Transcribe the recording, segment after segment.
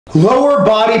Lower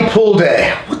body pull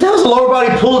day. What the hell's a lower body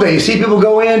pull day? You see people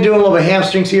go in doing a little bit of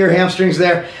hamstrings here, hamstrings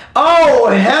there. Oh,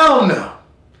 hell no.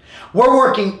 We're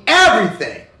working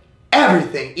everything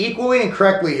equally and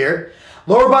correctly here.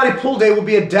 Lower body pull day will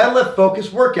be a deadlift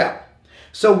focused workout.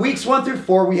 So weeks 1 through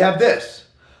 4, we have this.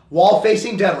 Wall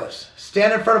facing deadlifts.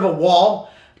 Stand in front of a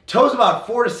wall, toes about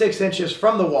 4 to 6 inches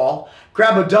from the wall,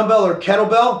 grab a dumbbell or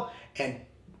kettlebell, and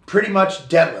pretty much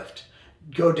deadlift.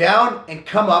 Go down and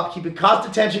come up, keeping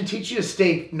constant tension, teach you to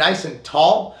stay nice and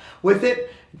tall with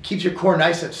it, keeps your core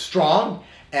nice and strong,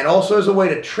 and also as a way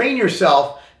to train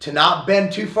yourself to not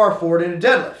bend too far forward in a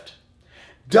deadlift.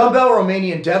 Dumbbell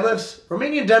Romanian deadlifts.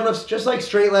 Romanian deadlifts, just like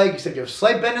straight leg, except you have a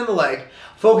slight bend in the leg,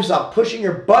 focus on pushing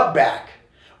your butt back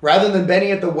rather than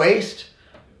bending at the waist.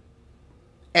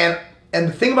 And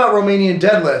the thing about Romanian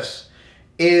deadlifts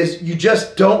is you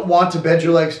just don't want to bend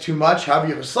your legs too much. However,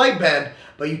 you have a slight bend,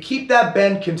 but you keep that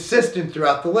bend consistent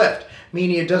throughout the lift,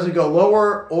 meaning it doesn't go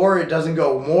lower or it doesn't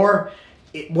go more.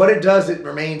 What it does, it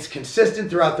remains consistent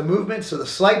throughout the movement, so the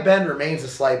slight bend remains a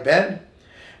slight bend.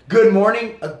 Good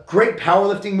morning, a great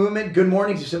powerlifting movement. Good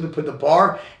mornings, you simply put the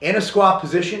bar in a squat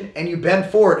position and you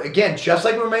bend forward. Again, just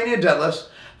like Romanian deadlifts,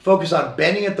 focus on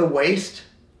bending at the waist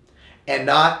and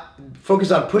not focus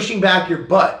on pushing back your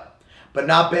butt, but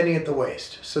not bending at the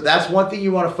waist. So that's one thing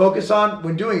you want to focus on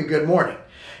when doing a good morning.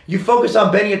 You focus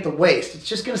on bending at the waist, it's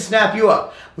just going to snap you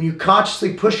up. When you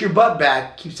consciously push your butt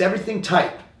back, keeps everything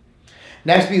tight.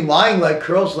 Next be lying leg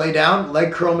curls, lay down,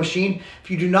 leg curl machine.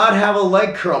 If you do not have a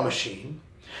leg curl machine,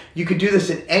 you could do this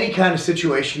in any kind of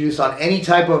situation, use on any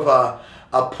type of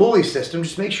a pulley system.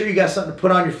 Just make sure you got something to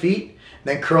put on your feet,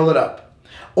 then curl it up.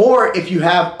 Or if you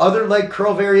have other leg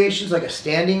curl variations like a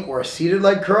standing or a seated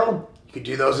leg curl, you could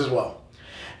do those as well.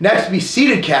 Next be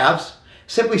seated calves.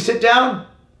 Simply sit down,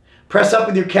 press up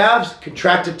with your calves,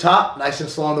 contract at top, nice and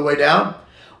slow on the way down.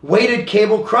 Weighted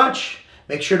cable crunch,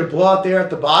 make sure to blow out the air at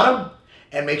the bottom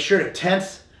and make sure to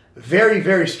tense very,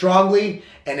 very strongly.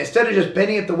 And instead of just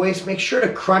bending at the waist, make sure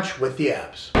to crunch with the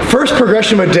abs. First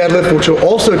progression of a deadlift, which will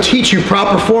also teach you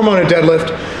proper form on a deadlift,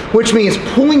 which means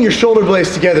pulling your shoulder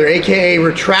blades together, AKA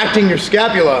retracting your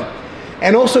scapula,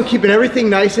 and also keeping everything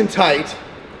nice and tight,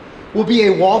 will be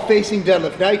a wall-facing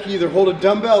deadlift. Now you can either hold a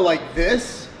dumbbell like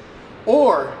this,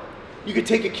 or you could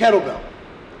take a kettlebell.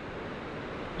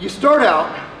 You start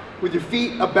out with your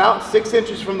feet about 6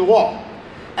 inches from the wall.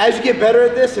 As you get better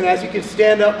at this and as you can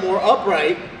stand up more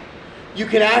upright, you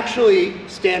can actually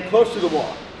stand close to the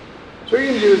wall. So what you're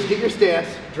gonna do is get your stance,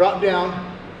 drop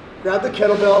down, grab the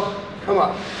kettlebell, come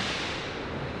up.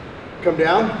 Come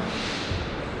down,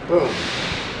 boom.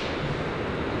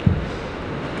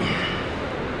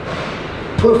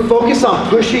 Focus on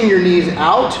pushing your knees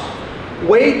out.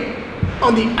 Weight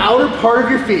on the outer part of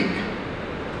your feet.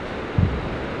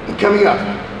 And coming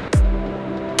up.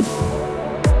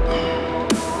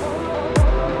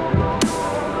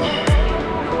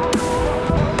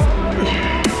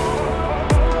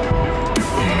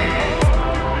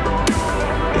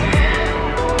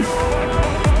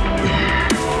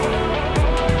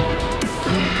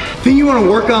 The thing you want to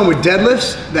work on with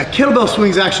deadlifts, that kettlebell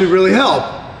swings actually really help,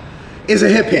 is a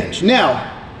hip hinge.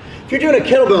 Now, if you're doing a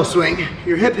kettlebell swing,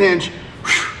 your hip hinge,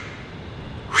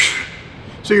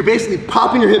 so you're basically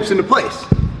popping your hips into place.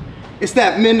 It's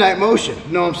that midnight motion,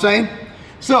 you know what I'm saying?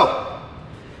 So,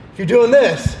 if you're doing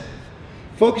this,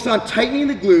 focus on tightening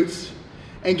the glutes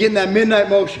and getting that midnight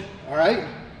motion, all right?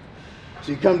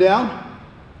 So you come down,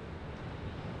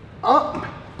 up,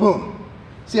 boom.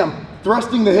 See, I'm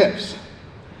thrusting the hips.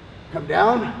 Come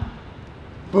down,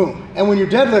 boom. And when you're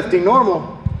deadlifting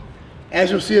normal,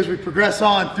 as you'll see as we progress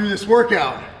on through this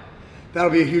workout, that'll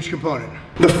be a huge component.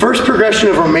 The first progression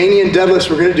of Romanian deadlifts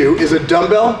we're gonna do is a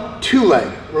dumbbell 2-leg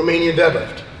Romanian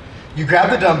deadlift. You grab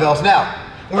the dumbbells. Now,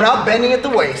 we're not bending at the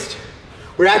waist.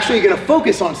 We're actually gonna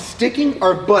focus on sticking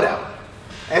our butt out.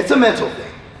 And it's a mental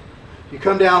thing. You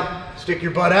come down, stick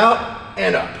your butt out,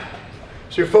 and up.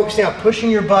 So you're focusing on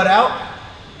pushing your butt out,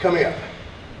 coming up.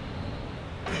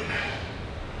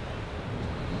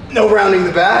 No rounding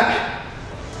the back.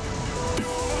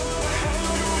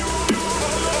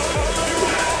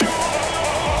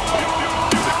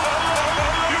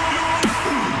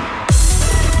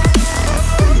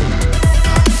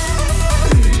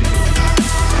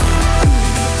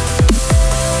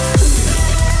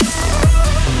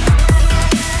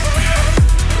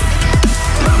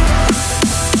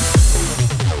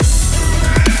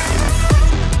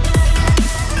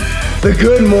 The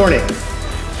good morning.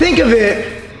 Think of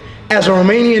it as a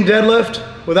Romanian deadlift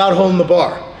without holding the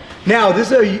bar. Now,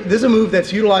 this is a move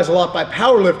that's utilized a lot by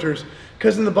powerlifters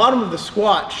because in the bottom of the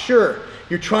squat, sure,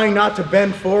 you're trying not to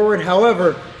bend forward.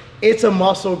 However, it's a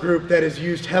muscle group that is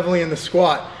used heavily in the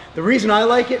squat. The reason I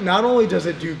like it, not only does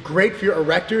it do great for your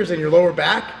erectors and your lower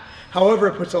back, however,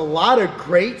 it puts a lot of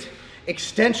great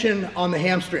extension on the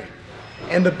hamstring.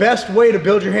 And the best way to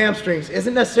build your hamstrings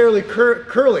isn't necessarily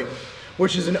curling,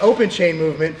 which is an open chain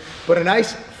movement, but a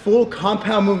nice full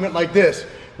compound movement like this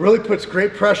really puts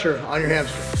great pressure on your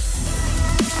hamstrings.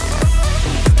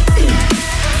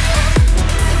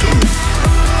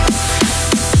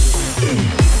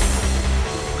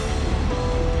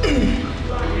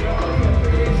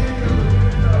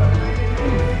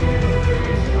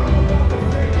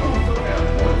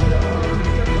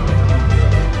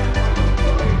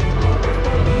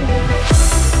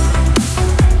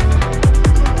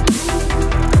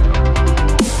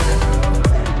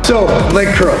 So, leg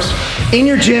curls. In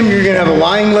your gym, you're gonna have a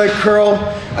lying leg curl,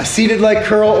 a seated leg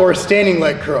curl, or a standing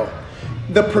leg curl.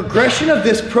 The progression of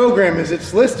this program is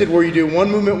it's listed where you do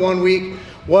one movement 1 week,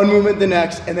 one movement the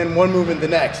next, and then one movement the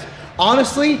next.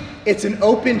 Honestly, it's an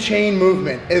open chain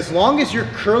movement. As long as you're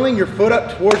curling your foot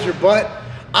up towards your butt,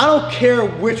 I don't care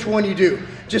which one you do.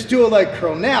 Just do a leg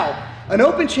curl. Now, an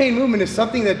open chain movement is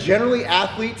something that generally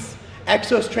athletes,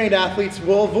 EXOS trained athletes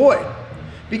will avoid,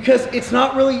 because it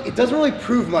doesn't really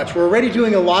prove much. We're already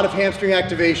doing a lot of hamstring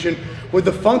activation with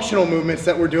the functional movements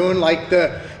that we're doing, like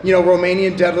the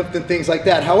Romanian deadlift and things like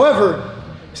that. However,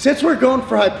 since we're going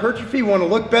for hypertrophy, want to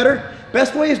look better,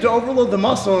 best way is to overload the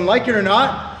muscle, and like it or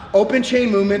not, open chain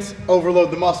movements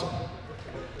overload the muscle.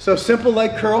 So simple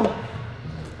leg curl,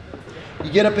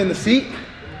 you get up in the seat,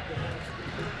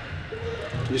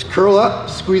 you just curl up,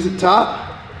 squeeze the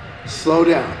top, slow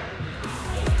down.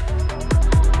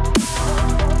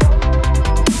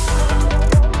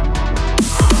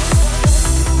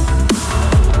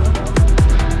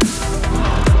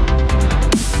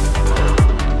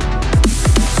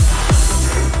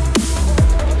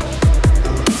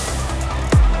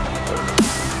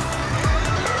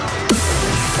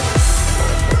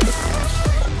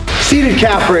 Seated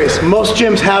calf raise. Most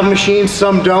gyms have machines,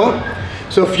 some don't.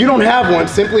 So if you don't have one,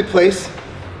 simply place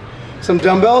some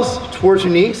dumbbells towards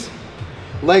your knees,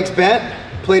 legs bent,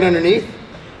 plate underneath,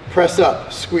 press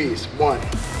up, squeeze, 1.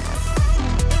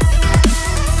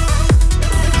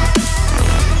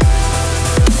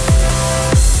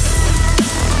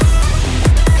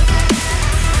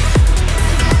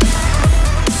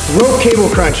 Rope cable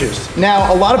crunches.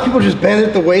 Now, a lot of people just bend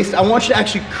at the waist. I want you to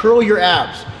actually curl your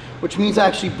abs, which means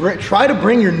actually try to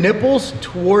bring your nipples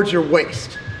towards your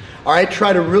waist. All right,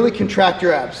 try to really contract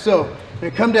your abs. So, I'm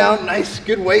gonna come down, nice,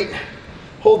 good weight.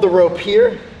 Hold the rope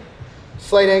here,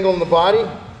 slight angle in the body.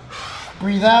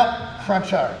 Breathe out,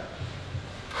 crunch hard.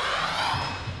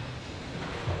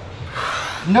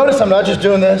 Notice I'm not just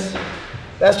doing this.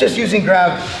 That's just using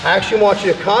gravity. I actually want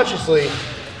you to consciously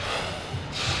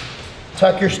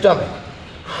tuck your stomach.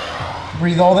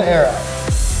 Breathe all the air out.